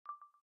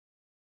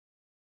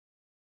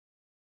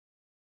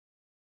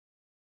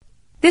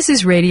This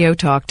is Radio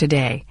Talk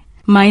Today.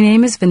 My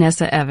name is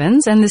Vanessa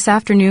Evans, and this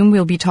afternoon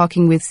we'll be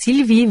talking with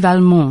Sylvie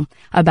Valmont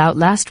about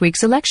last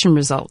week's election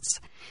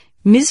results.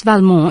 Ms.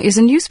 Valmont is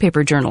a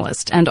newspaper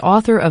journalist and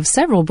author of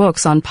several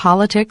books on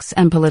politics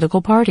and political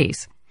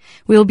parties.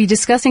 We'll be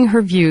discussing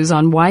her views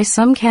on why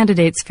some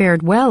candidates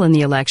fared well in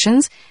the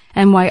elections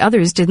and why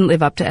others didn't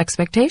live up to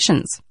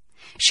expectations.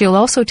 She'll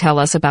also tell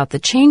us about the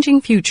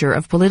changing future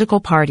of political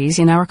parties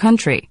in our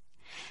country.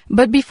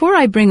 But before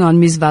I bring on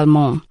Ms.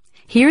 Valmont,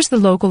 here's the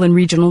local and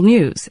regional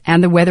news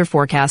and the weather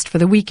forecast for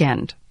the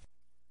weekend.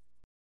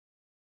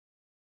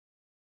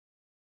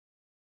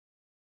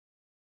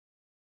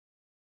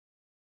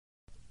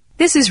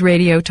 This is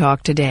Radio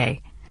Talk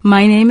Today.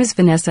 My name is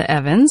Vanessa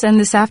Evans, and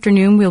this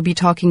afternoon we'll be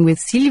talking with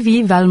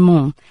Sylvie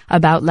Valmont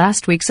about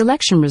last week's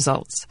election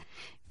results.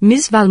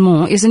 Ms.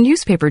 Valmont is a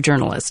newspaper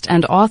journalist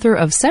and author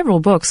of several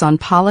books on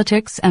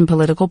politics and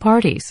political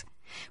parties.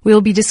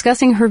 We'll be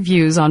discussing her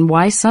views on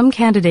why some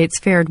candidates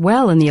fared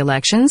well in the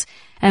elections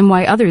and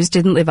why others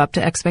didn't live up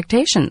to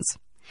expectations.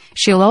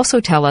 She'll also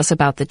tell us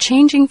about the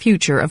changing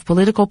future of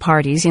political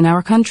parties in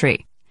our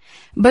country.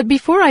 But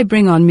before I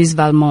bring on Ms.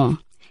 Valmont,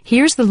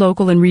 here's the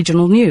local and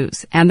regional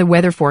news and the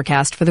weather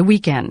forecast for the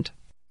weekend.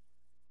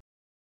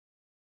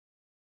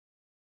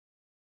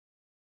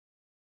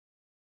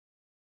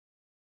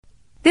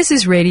 This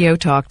is Radio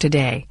Talk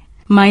Today.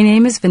 My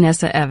name is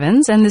Vanessa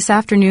Evans, and this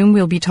afternoon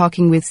we'll be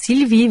talking with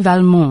Sylvie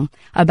Valmont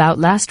about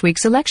last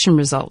week's election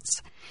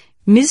results.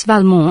 Ms.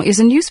 Valmont is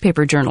a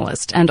newspaper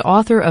journalist and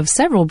author of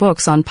several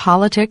books on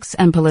politics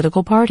and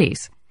political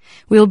parties.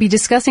 We'll be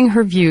discussing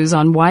her views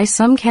on why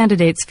some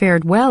candidates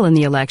fared well in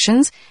the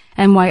elections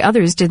and why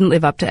others didn't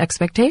live up to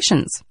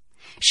expectations.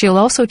 She'll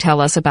also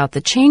tell us about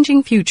the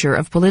changing future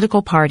of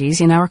political parties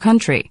in our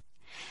country.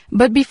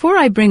 But before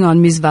I bring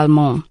on Ms.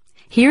 Valmont,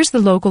 here's the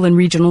local and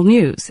regional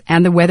news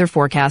and the weather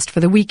forecast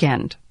for the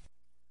weekend.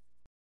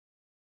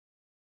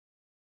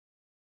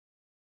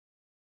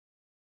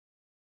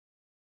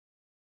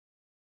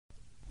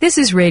 This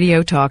is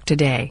Radio Talk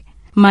Today.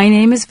 My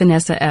name is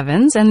Vanessa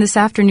Evans, and this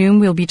afternoon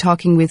we'll be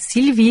talking with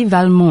Sylvie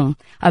Valmont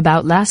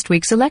about last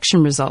week's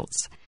election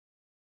results.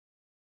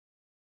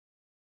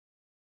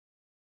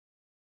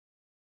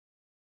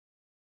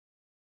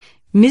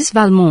 Ms.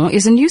 Valmont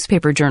is a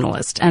newspaper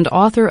journalist and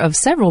author of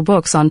several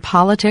books on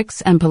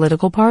politics and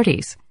political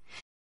parties.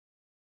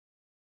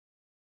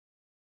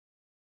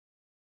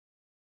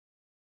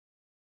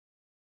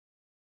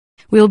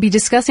 We'll be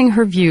discussing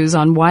her views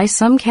on why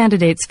some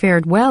candidates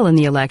fared well in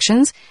the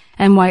elections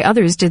and why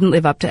others didn't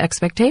live up to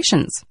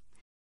expectations.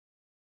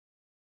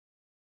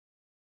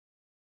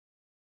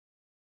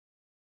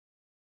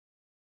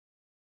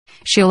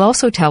 She'll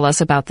also tell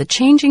us about the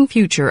changing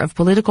future of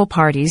political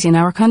parties in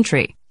our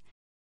country.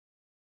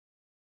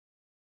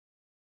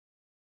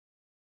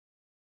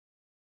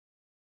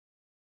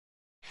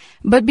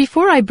 But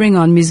before I bring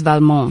on Ms.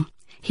 Valmont,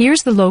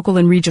 here's the local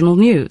and regional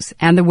news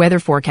and the weather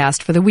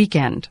forecast for the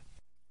weekend.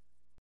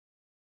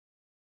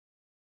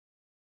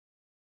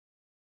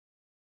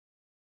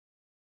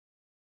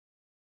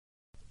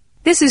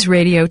 This is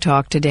Radio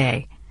Talk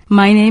Today.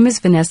 My name is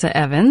Vanessa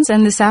Evans,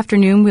 and this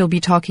afternoon we'll be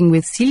talking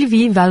with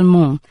Sylvie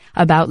Valmont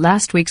about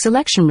last week's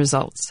election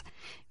results.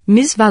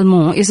 Ms.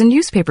 Valmont is a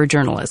newspaper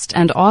journalist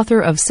and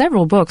author of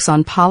several books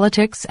on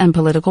politics and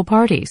political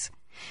parties.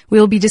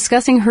 We'll be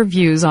discussing her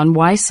views on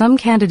why some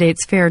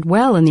candidates fared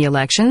well in the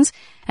elections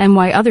and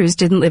why others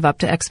didn't live up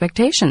to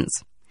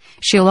expectations.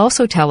 She'll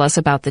also tell us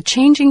about the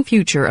changing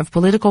future of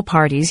political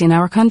parties in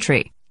our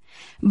country.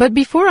 But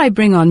before I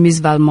bring on Ms.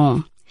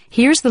 Valmont,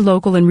 here's the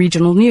local and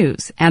regional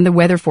news and the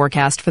weather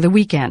forecast for the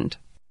weekend.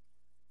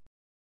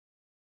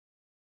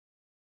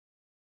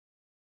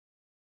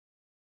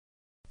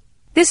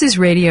 This is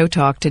Radio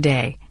Talk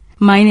Today.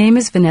 My name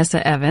is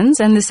Vanessa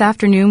Evans, and this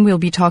afternoon we'll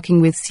be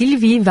talking with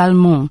Sylvie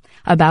Valmont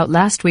about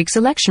last week's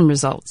election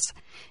results.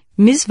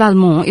 Ms.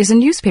 Valmont is a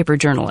newspaper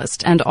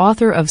journalist and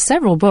author of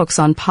several books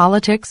on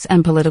politics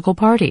and political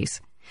parties.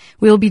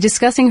 We'll be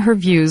discussing her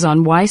views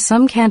on why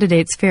some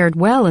candidates fared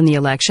well in the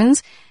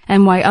elections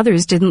and why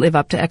others didn't live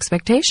up to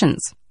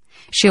expectations.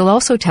 She'll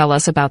also tell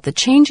us about the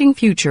changing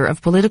future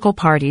of political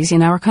parties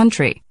in our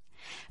country.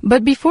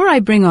 But before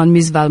I bring on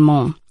Ms.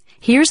 Valmont,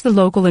 here's the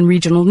local and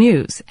regional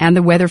news and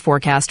the weather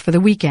forecast for the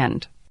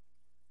weekend.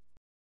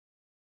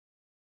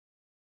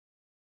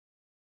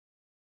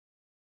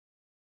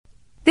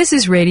 This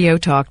is Radio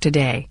Talk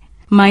Today.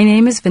 My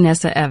name is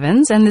Vanessa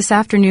Evans, and this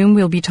afternoon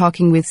we'll be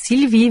talking with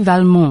Sylvie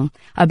Valmont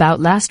about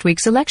last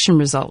week's election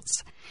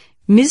results.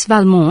 Ms.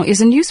 Valmont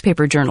is a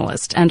newspaper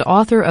journalist and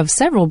author of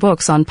several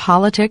books on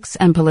politics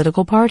and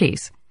political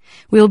parties.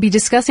 We'll be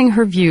discussing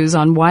her views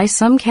on why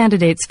some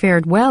candidates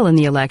fared well in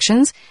the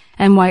elections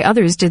and why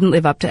others didn't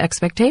live up to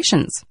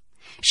expectations.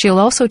 She'll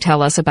also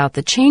tell us about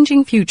the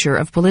changing future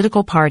of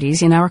political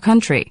parties in our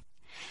country.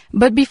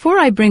 But before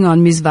I bring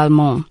on Ms.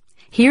 Valmont,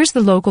 here's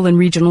the local and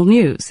regional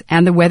news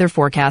and the weather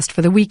forecast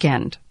for the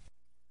weekend.